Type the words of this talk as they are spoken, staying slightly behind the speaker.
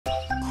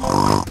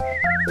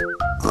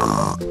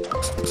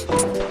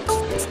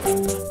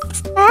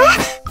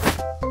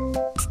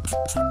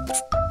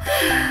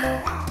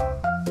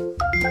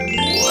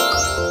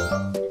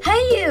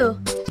Hey, you!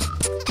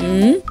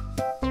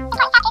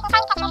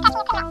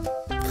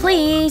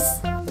 Please.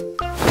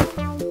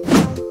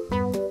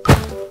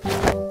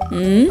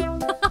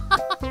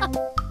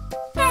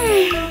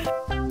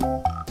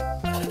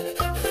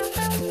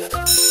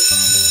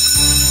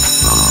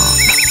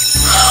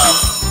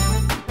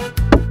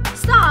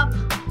 Stop!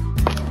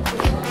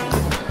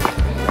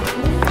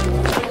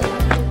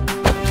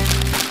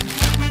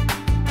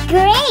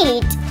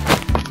 Great!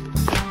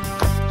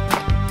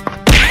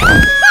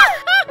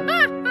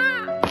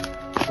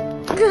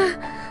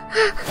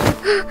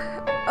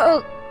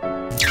 Oh.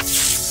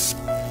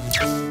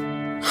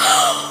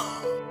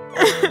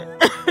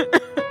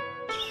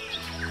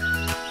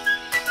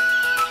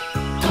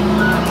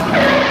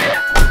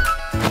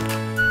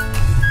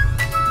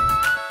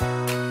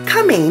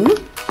 Coming.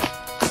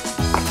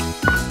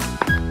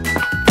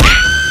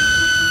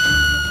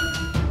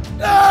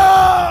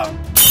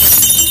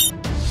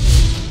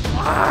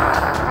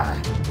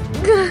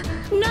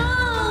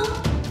 No!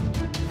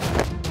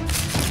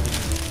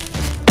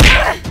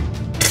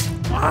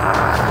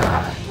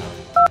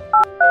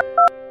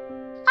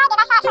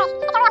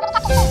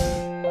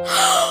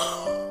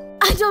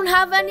 I don't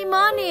have any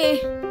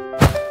money.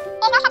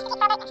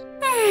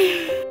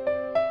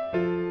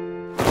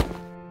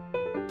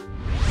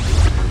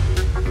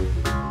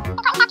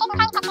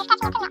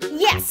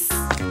 Yes!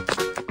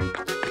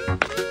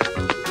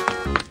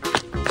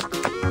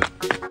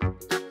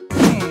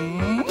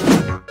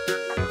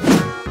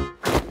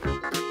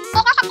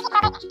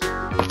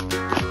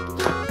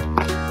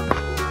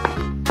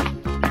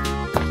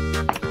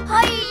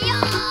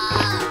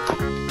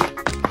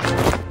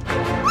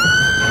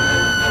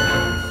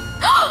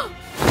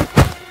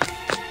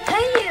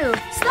 Hey, you!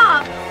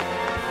 Stop!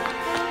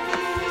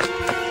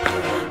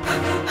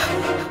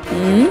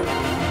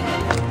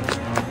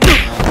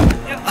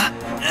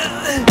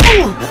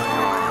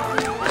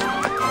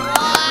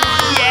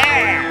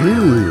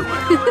 Ooh.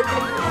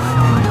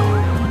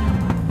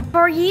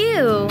 For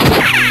you!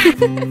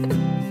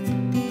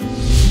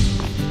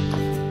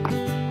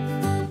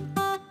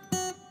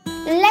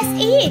 Let's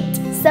eat!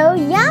 So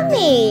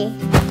yummy!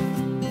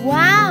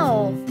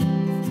 Wow!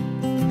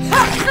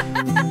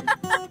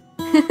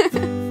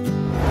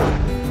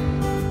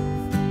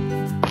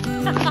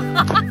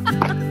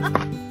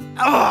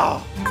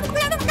 Oh,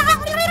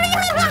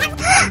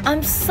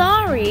 I'm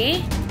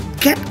sorry.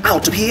 get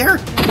out of here.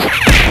 Hey,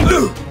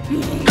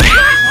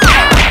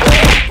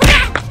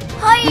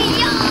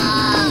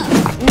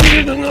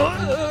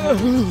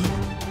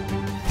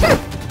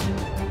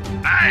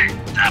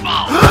 devil!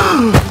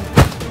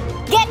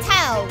 Get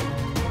out!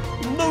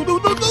 No, no, no, no,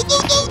 no,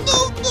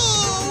 no, no,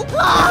 no.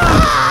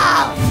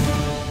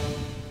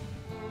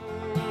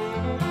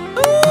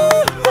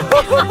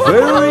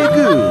 Very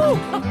good.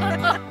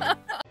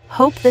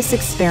 Hope this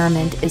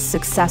experiment is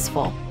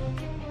successful.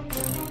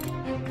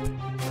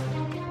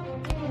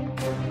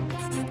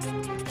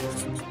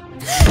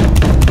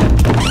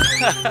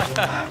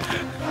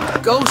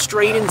 Go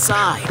straight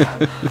inside.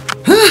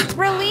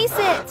 Release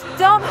it!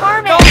 Don't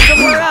harm Go it!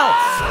 somewhere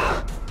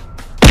else.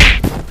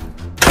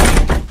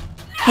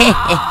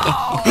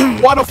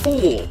 What a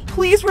fool!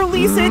 Please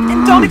release it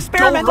and don't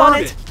experiment Don't on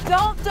hurt it.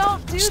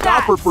 Don't do Stop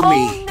that! her for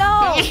me. Oh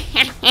no!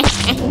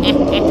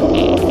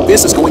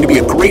 This is going to be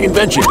a great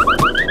invention.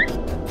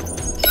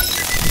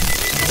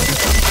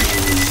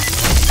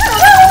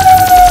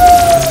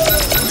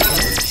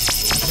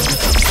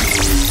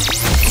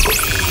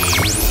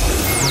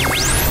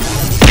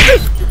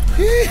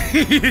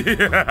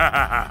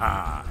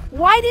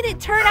 Why did it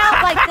turn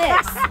out like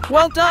this?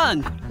 Well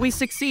done. We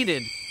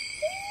succeeded.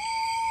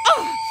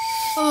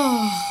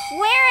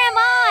 Where am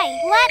I?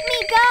 Let me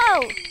go!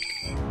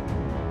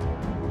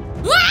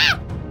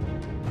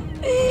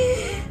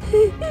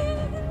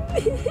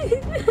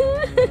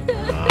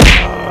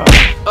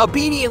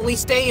 Obediently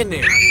stay in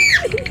there.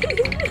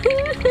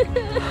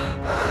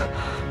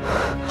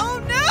 Oh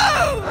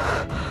no!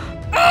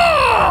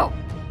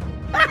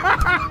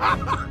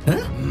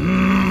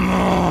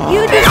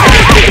 You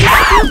decided to be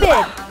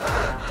stupid!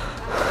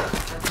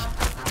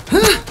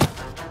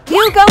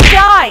 You go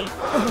die!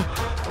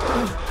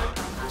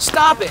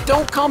 Stop it!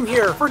 Don't come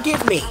here.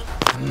 Forgive me.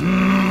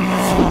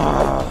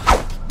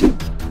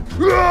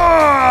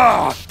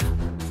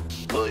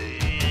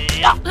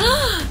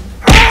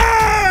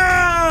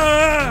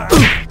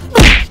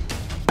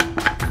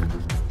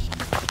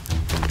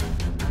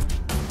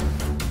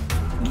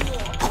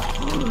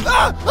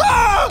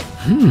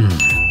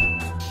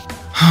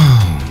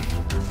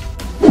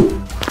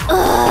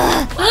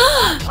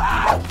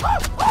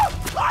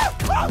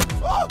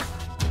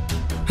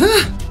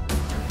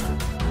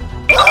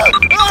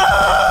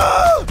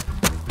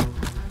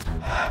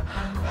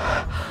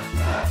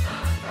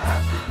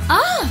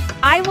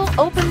 I will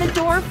open the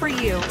door for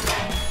you.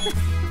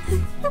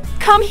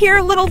 Come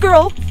here, little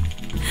girl.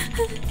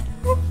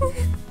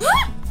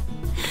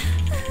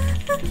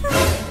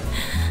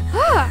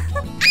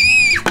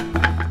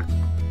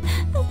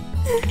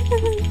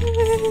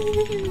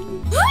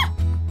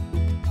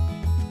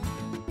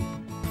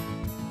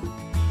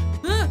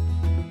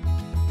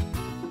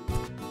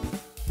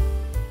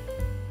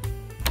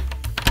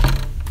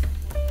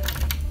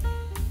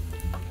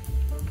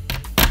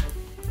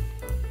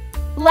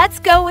 Let's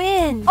go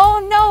in.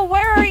 Oh no,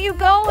 where are you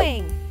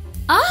going?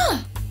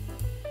 Ah!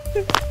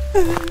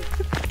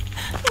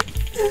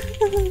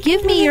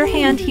 Give me your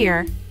hand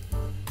here.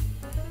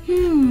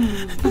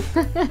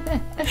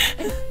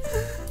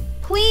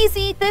 Please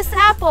eat this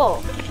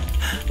apple.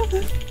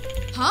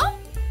 Huh?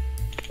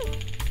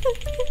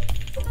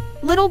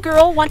 Little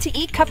girl want to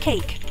eat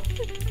cupcake.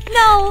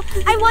 No,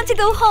 I want to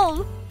go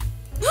home.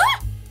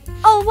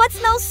 Oh, what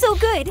smells so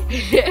good?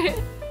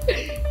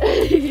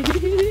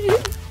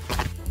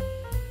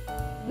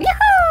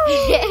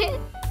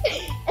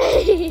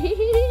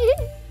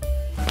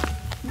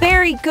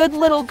 Very good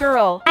little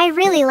girl. I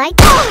really like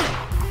it.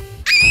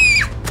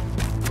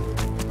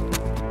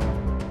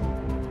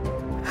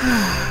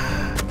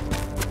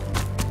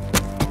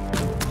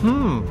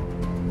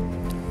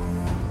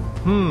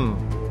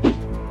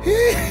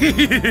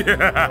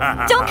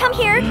 Don't come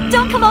here.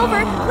 Don't come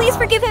over. Please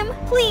forgive him.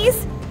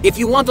 Please. If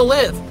you want to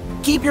live,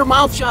 keep your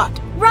mouth shut.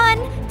 Run.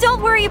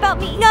 Don't worry about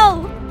me.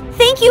 No.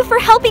 Thank you for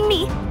helping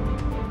me.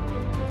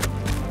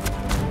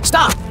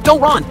 Stop! Don't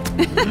run!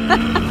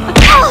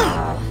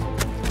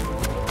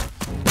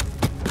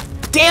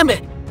 Damn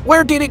it!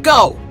 Where did it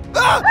go?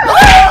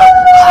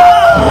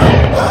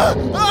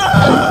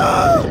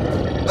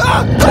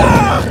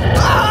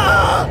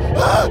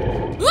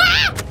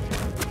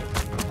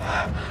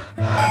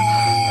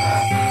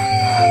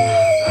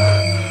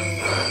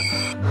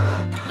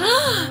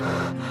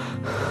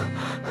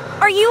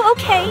 Are you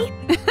okay?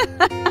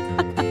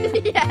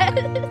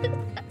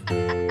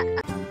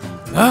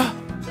 Huh?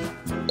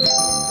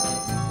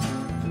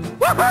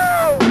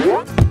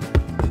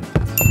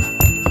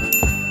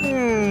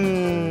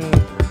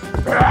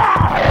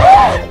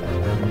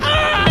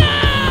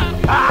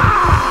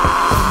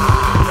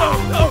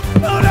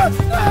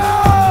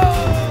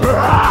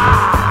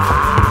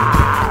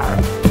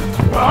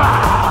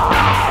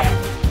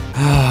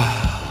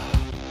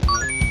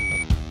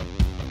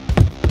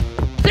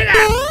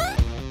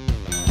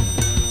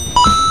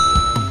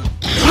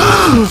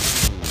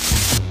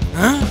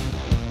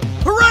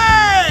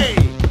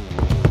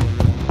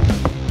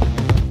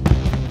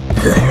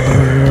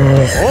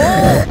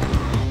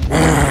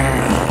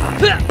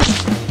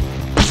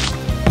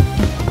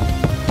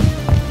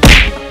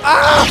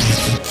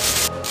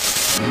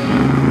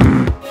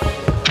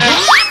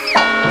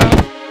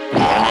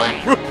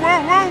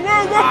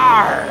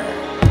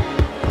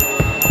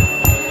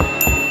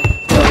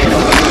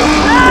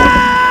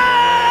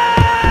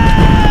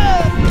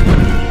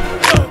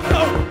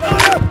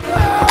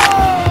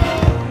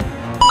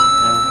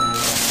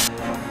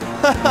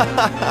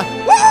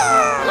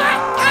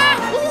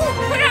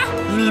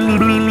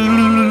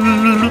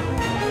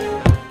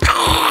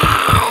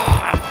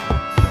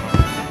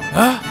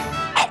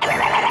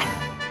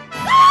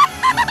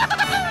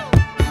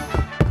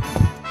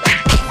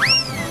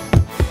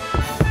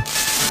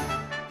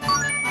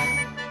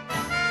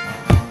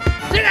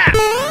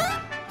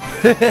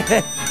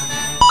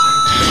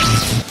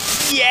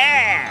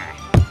 Yeah!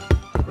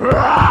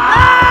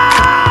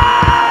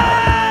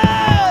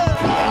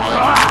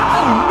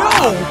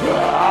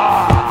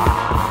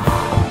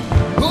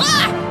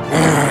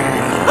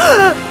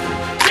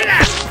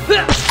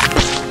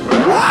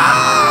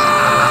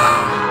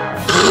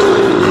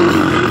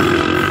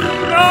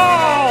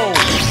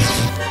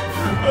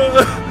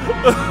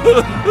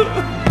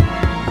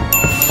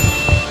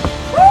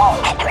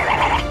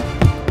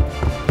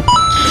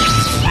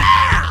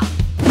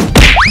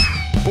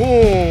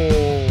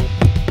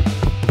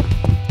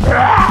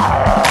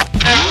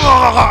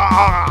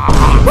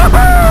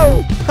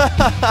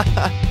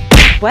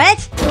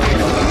 What?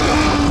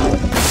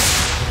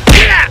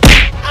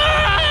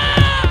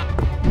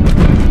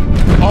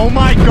 Oh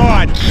my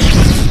god!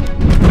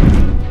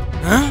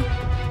 Huh?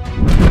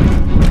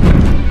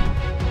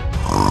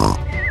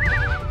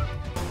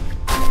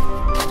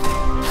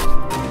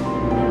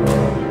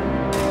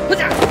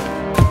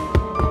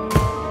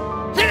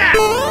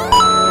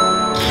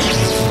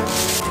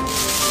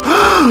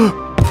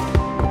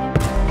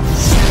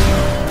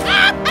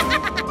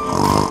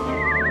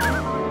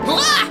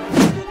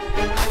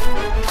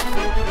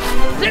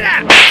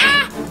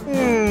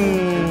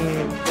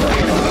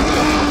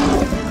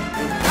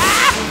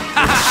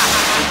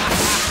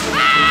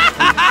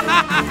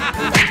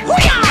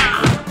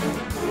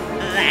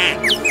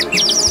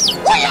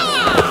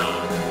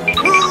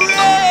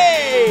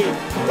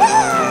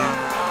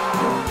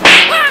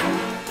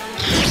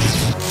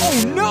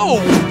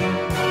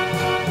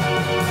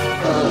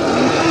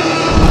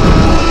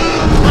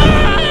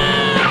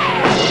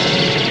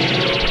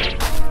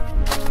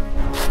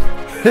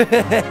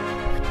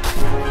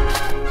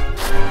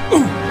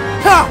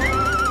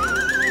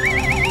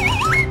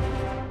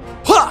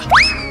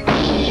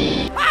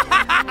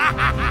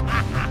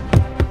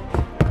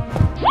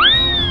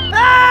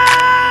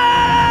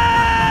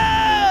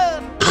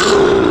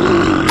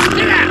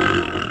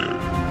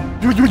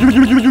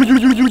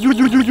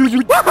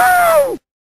 Woohoo!